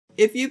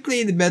If you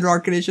play the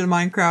Bedrock Edition of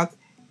Minecraft,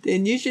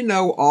 then you should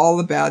know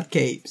all about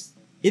capes.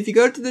 If you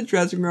go to the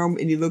dressing room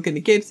and you look in the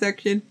cape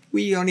section,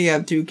 we only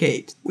have two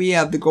capes. We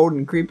have the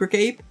golden creeper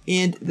cape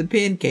and the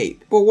pin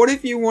cape. But what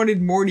if you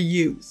wanted more to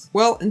use?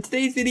 Well, in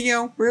today's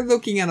video, we're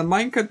looking at a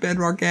Minecraft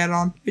Bedrock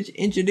add-on which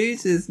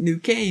introduces new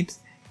capes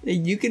that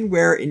you can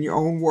wear in your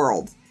own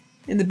world.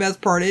 And the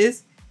best part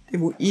is, they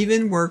will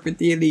even work with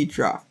the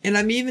Elytra. And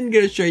I'm even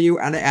going to show you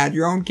how to add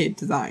your own cape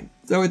design.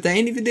 So without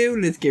any ado,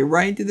 let's get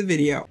right into the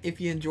video.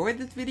 If you enjoyed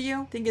this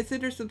video, then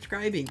consider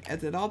subscribing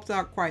as it helps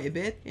out quite a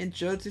bit and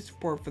shows your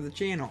support for the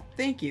channel.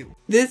 Thank you.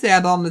 This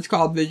add-on is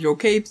called Visual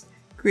Capes,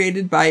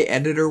 created by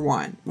Editor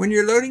 1. When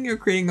you're loading or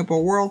creating up a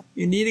world,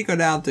 you need to go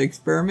down to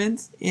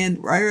Experiments, and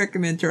I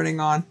recommend turning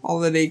on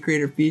Holiday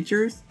Creator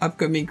Features,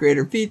 Upcoming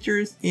Creator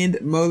Features,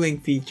 and Modeling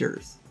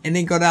Features. And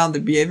then go down to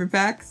Behavior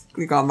Packs,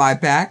 click on My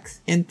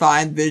Packs, and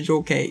find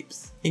Visual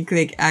Capes, and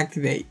click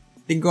Activate.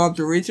 Then go up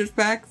to Research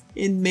Packs,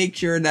 and make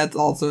sure that's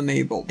also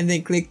enabled, and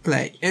then click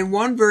play. And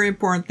one very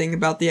important thing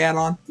about the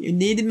add-on, you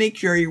need to make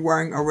sure you're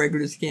wearing a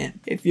regular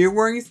skin. If you're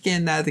wearing a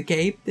skin that has a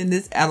cape, then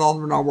this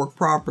add-on will not work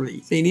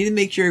properly. So you need to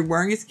make sure you're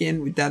wearing a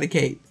skin without a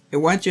cape.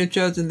 And once you have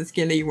chosen the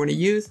skin that you want to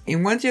use,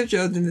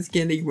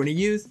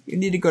 you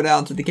need to go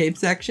down to the cape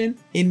section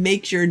and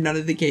make sure none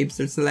of the capes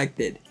are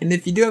selected. And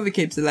if you do have a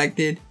cape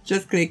selected,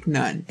 just click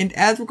none. And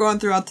as we're going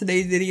throughout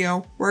today's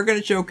video, we're going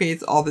to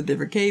showcase all the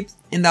different capes,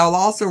 and I'll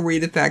also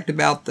read a fact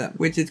about them,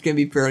 which is going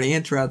to be fairly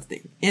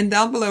interesting. And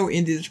down below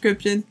in the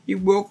description, you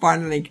will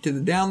find a link to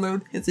the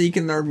download, and so you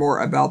can learn more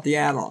about the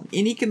add-on.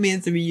 Any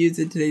commands that we use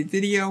in today's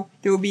video,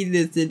 they will be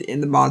listed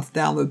in the mod's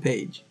download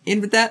page.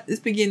 And with that,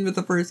 let's begin with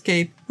the first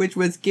cape, which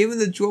was given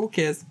the jewel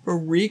kiss for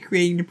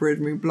recreating the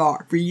prismarine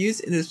block for use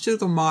in the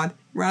chisel mod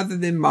rather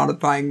than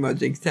modifying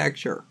Mojang's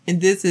texture.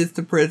 And this is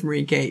the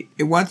prismarine cape.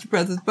 And once you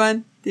press this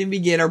button, then we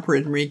get our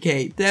prismarine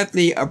cape.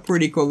 Definitely a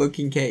pretty cool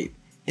looking cape.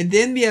 And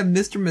then we have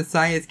Mr.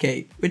 Messiah's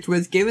cape, which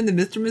was given to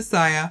Mr.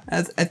 Messiah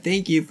as a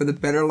thank you for the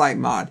Better Light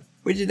mod,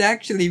 which is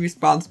actually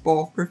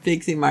responsible for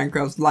fixing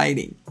Minecraft's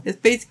lighting. It's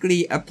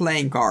basically a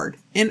playing card.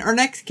 And our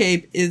next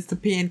cape is the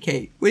pan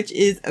cape, which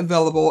is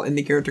available in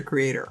the character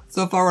creator.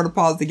 So if I were to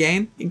pause the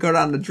game and go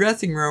down to the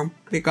dressing room,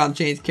 click on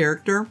change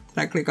character,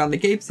 then I click on the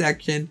cape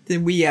section,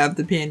 then we have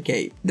the pan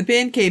cape. The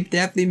pan cape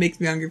definitely makes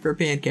me hungry for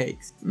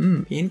pancakes.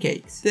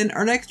 Pancakes. Then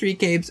our next three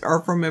capes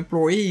are from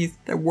employees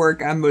that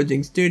work on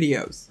Mojang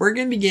Studios. We're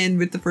going to begin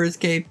with the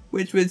first cape,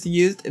 which was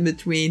used in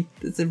between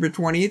December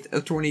 20th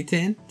of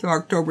 2010 to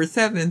October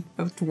 7th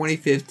of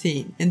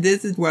 2015. And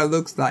this is what it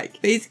looks like.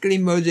 Basically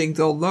Mojang's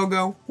old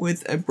logo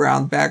with a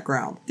brown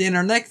background. Then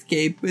our next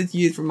cape was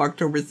used from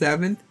October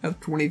 7th of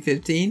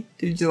 2015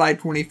 to July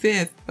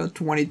 25th of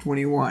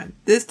 2021.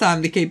 This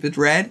time the cape is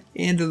red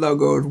and the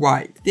logo is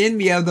white. Then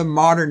we have the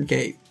modern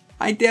cape.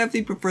 I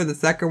definitely prefer the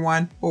second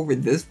one over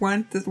this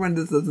one. This one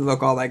just doesn't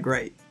look all that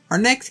great. Our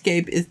next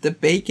cape is the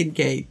bacon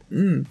cape.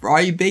 For all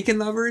you bacon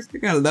lovers,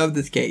 you're gonna love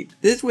this cape.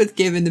 This was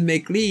given to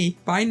Mick Lee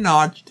by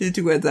Notch due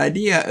to his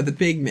idea of the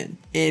pigman.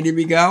 And here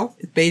we go.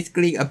 It's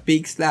basically a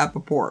big slab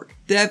of pork.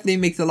 Definitely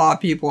makes a lot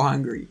of people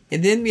hungry.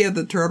 And then we have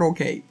the turtle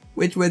cape,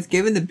 which was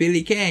given to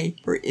Billy K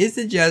for his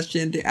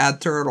suggestion to add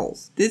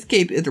turtles. This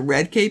cape is a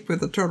red cape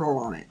with a turtle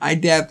on it. I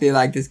definitely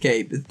like this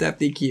cape. It's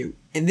definitely cute.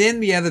 And then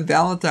we have the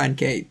Valentine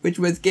cape, which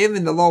was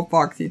given to Lil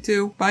Foxy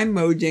 2 by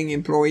Mojang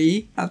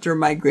employee after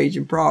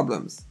migration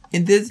problems.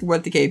 And this is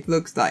what the cape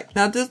looks like.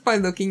 Now just by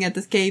looking at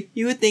this cape,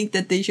 you would think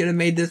that they should have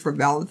made this for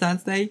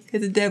Valentine's Day,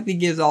 because it definitely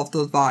gives off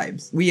those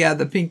vibes. We have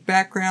the pink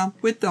background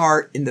with the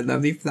art in the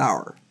lovely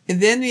flower. And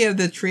then we have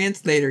the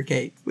translator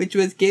cape, which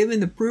was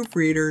given to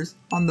proofreaders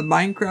on the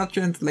Minecraft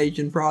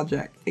translation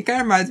project. It kind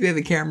of reminds me of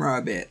a camera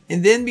a bit.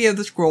 And then we have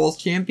the Scrolls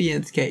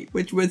Champions cape,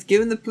 which was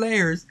given to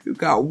players who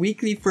got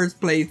weekly first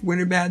place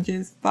winner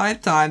badges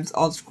 5 times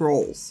on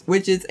Scrolls,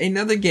 which is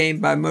another game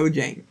by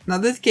Mojang. Now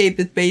this cape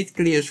is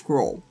basically a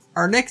scroll.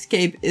 Our next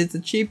cape is the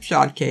Cheap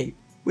Shot cape,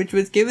 which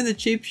was given to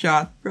Cheap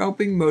Shot for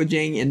helping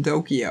Mojang in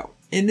Tokyo.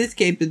 And this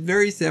cape is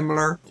very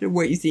similar to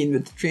what you've seen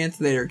with the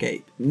Translator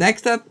cape.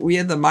 Next up, we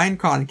have the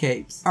Minecon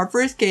capes. Our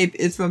first cape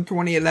is from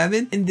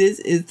 2011, and this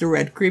is the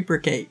Red Creeper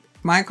cape.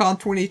 Minecon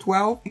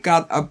 2012, we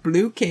got a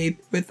blue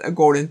cape with a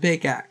golden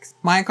pickaxe.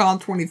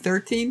 Minecon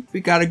 2013, we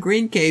got a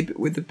green cape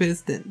with a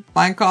piston.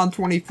 Minecon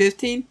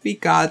 2015, we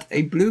got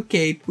a blue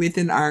cape with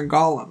an iron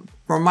golem.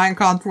 From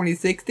Minecon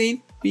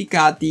 2016, we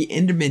got the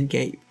Enderman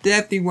cape.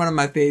 Definitely one of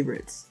my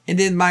favorites.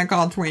 And in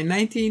Minecon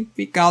 2019,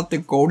 we got the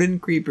Golden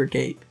Creeper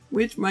cape.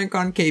 Which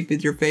Minecon cape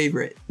is your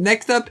favorite?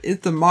 Next up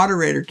is the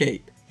Moderator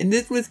cape. And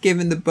this was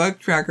given to Bug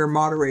Tracker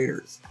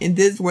moderators. And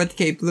this is what the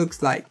cape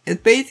looks like.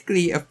 It's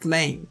basically a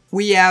flame.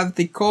 We have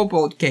the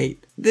Cobalt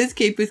cape. This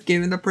cape is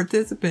given to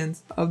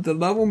participants of the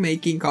level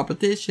making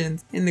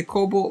competitions in the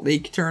Cobalt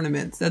League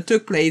tournaments that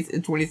took place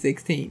in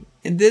 2016.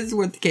 And this is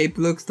what the cape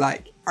looks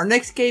like. Our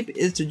next cape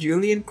is the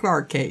Julian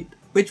Clark cape,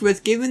 which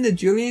was given to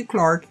Julian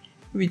Clark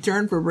in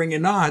return for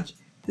bringing Notch,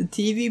 the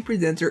TV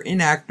presenter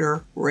and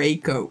actor Ray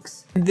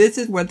Cokes. And this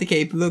is what the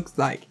cape looks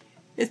like.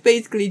 It's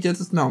basically just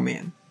a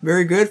snowman.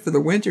 Very good for the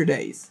winter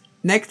days.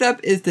 Next up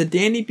is the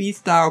Danny B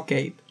style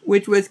cape,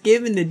 which was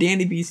given to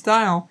Danny B.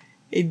 Style,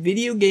 a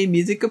video game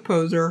music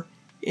composer,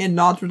 and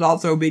Notch was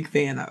also a big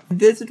fan of.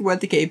 This is what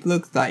the cape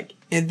looks like.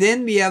 And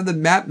then we have the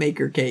Map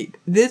Maker cape.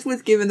 This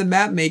was given to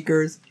map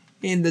makers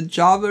in the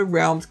Java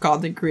Realms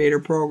content creator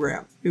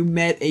program who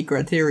met a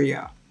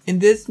criteria. And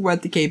this is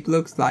what the cape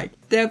looks like.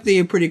 Definitely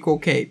a pretty cool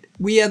cape.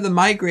 We have the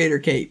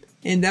Migrator cape,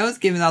 and that was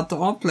given out to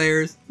all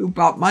players who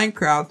bought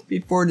Minecraft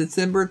before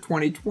December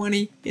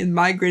 2020 and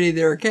migrated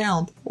their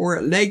account or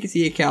a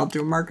legacy account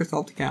to a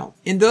Microsoft account.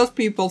 And those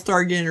people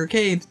started getting their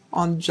capes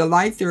on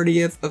July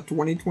 30th of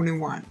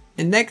 2021.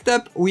 And next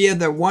up, we have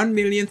the 1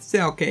 millionth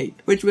sale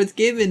cape, which was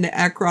given to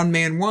Akron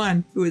Man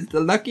 1, who is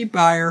the lucky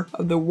buyer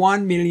of the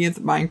 1 millionth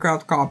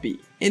Minecraft copy.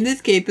 And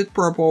this cape is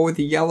purple with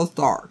a yellow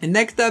star. And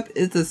next up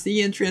is the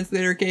CN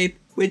Translator cape,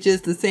 which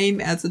is the same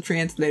as the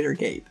Translator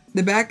cape.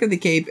 The back of the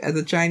cape has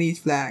a Chinese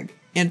flag.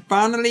 And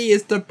finally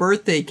is the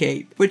birthday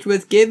cape, which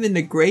was given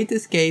to Great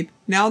Escape,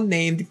 now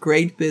named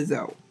Great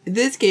Bizzo.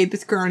 This cape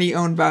is currently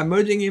owned by a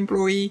Mojang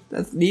employee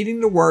that's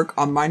leading the work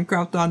on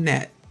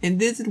Minecraft.net. And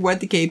this is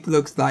what the cape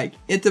looks like.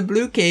 It's a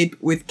blue cape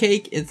with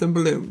cake and some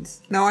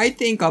balloons. Now I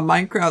think on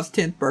Minecraft's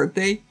 10th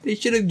birthday, they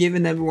should have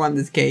given everyone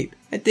this cape.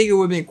 I think it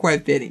would have been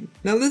quite fitting.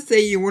 Now let's say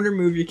you want to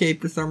remove your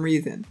cape for some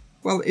reason.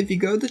 Well, if you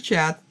go to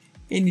chat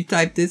and you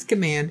type this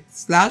command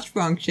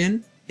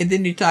 /function and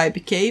then you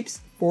type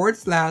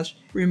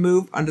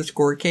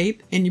capes/remove_cape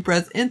and you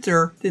press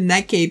enter, then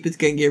that cape is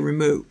going to get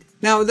removed.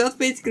 Now that's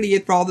basically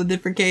it for all the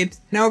different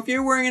capes. Now if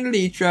you're wearing an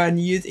Elytra and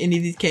you use any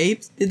of these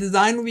capes, the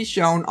design will be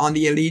shown on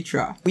the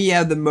Elytra. We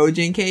have the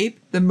Mojang cape,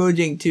 the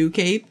Mojang 2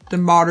 cape, the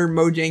modern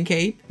Mojang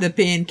cape, the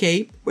Pan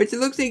cape, which it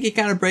looks like it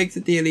kind of breaks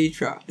at the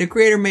Elytra. The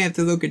creator may have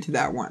to look into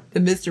that one.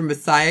 The Mr.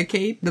 Messiah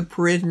cape, the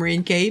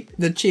Prismarine cape,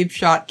 the Cheap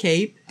Shot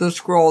cape, the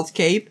Scrolls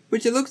cape,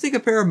 which it looks like a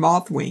pair of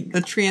moth wings,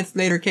 the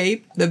Translator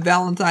cape, the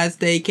Valentine's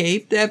Day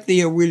cape,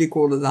 definitely a really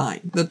cool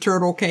design. The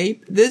Turtle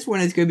cape, this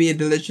one is going to be a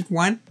delicious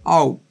one.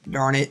 Oh,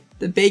 darn it.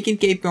 The Bacon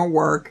cape don't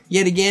work.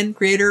 Yet again,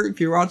 creator, if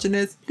you're watching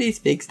this, please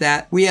fix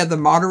that. We have the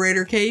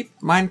Moderator cape,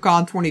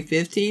 Minecon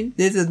 2015.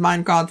 This is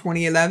Minecon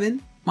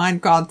 2011,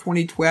 Minecon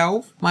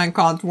 2012,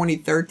 Minecon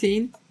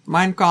 2013,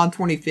 Minecon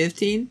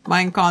 2015,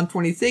 Minecon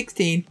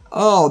 2016.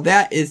 Oh,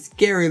 that is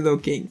scary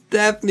looking.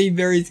 Definitely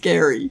very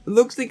scary. It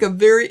looks like a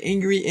very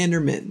angry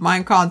Enderman.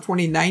 Minecon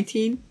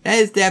 2019. That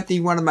is definitely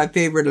one of my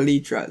favorite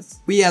Elytras.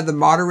 We have the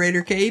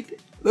Moderator cape.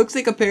 Looks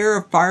like a pair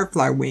of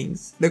firefly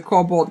wings. The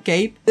Cobalt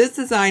cape. This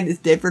design is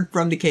different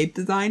from the cape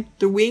design.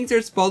 The wings are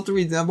supposed to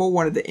resemble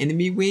one of the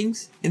enemy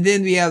wings. And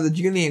then we have the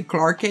Julian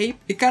Clark cape.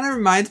 It kind of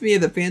reminds me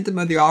of the Phantom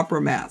of the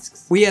Opera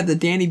masks. We have the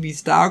Danny B.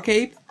 Style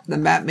cape. The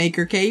Map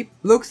Maker cape.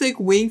 Looks like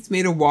wings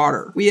made of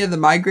water. We have the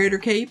Migrator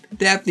cape.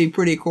 Definitely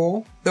pretty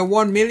cool. The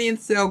 1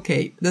 millionth cell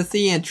cape. The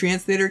CN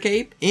Translator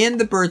cape. And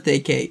the birthday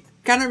cape.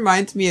 Kind of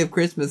reminds me of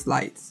Christmas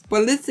lights.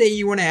 But let's say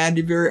you want to add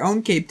your very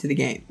own cape to the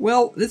game.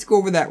 Well, let's go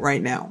over that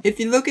right now. If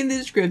you look in the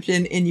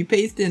description and you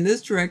paste in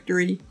this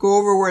directory, go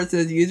over where it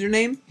says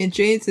username and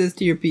change this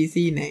to your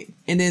PC name.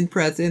 And then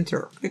press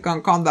enter. Click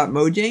on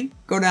com.mojang,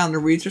 go down to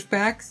resource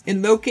packs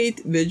and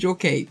locate visual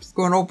capes.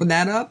 Go and open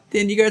that up,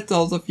 then you got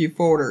yourselves a few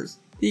folders.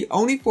 The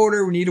only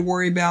folder we need to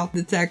worry about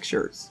is the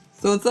textures.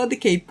 So inside the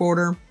cape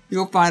folder,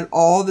 you'll find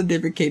all the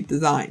different cape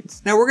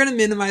designs. Now we're going to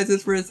minimize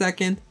this for a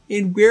second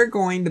and we're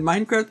going to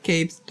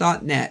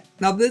minecraftcapes.net.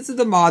 Now this is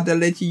the mod that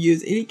lets you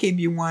use any cape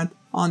you want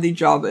on the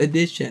Java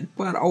edition.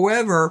 But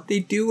however, they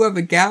do have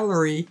a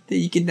gallery that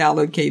you can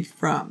download capes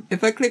from.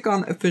 If I click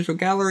on official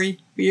gallery,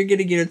 you're going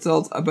to get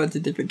yourselves a bunch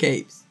of different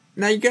capes.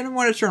 Now you're going to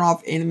want to turn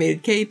off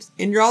animated capes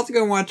and you're also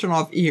going to want to turn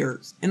off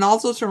ears and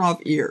also turn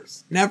off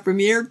ears. Now from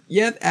here,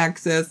 you have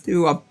access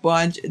to a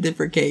bunch of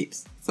different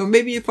capes. So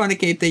maybe you find a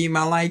cape that you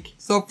might like.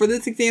 So for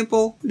this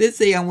example, let's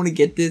say I want to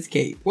get this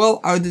cape.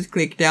 Well, I would just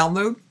click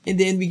download and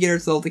then we get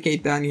ourselves a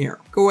cape down here.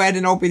 Go ahead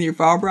and open your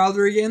file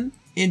browser again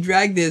and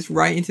drag this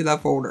right into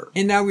that folder.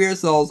 And now we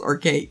ourselves our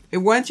cape.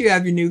 And once you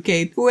have your new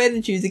cape, go ahead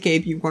and choose the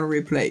cape you want to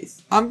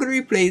replace. I'm going to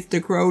replace the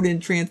Croden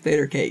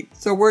Translator cape.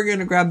 So we're going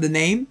to grab the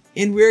name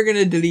and we're going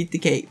to delete the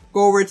cape.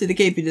 Go over to the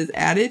cape you just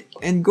added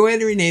and go ahead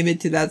and rename it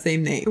to that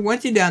same name. And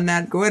once you've done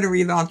that, go ahead and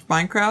relaunch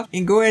Minecraft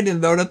and go ahead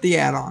and load up the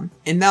add-on.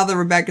 And now that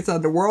we're back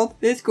inside the world,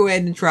 let's go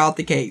ahead and try out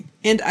the cape.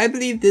 And I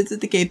believe this is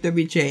the cape that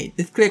we changed.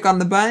 Let's click on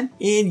the button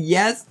and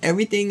yes,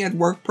 everything has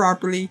worked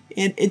properly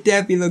and it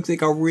definitely looks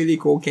like a really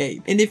cool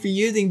cape. And if you're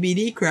using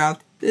BD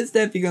Craft, this is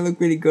definitely going to look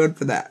really good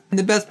for that. And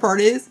the best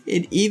part is,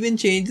 it even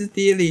changes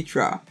the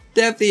Elytra.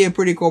 Definitely a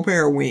pretty cool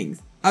pair of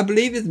wings. I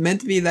believe it's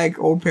meant to be like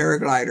old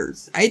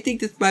paragliders. I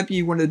think this might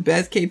be one of the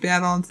best cape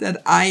add-ons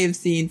that I have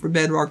seen for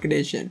Bedrock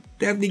Edition.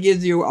 Definitely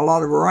gives you a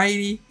lot of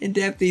variety and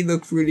definitely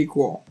looks really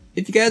cool.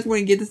 If you guys want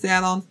to get this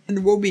add-on,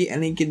 there will be a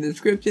link in the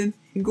description.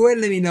 And go ahead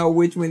and let me know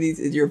which one of these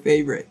is your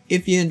favorite.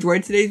 If you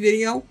enjoyed today's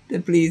video,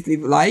 then please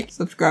leave a like,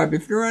 subscribe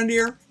if you're around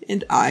here,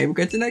 and I will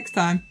catch you next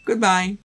time. Goodbye.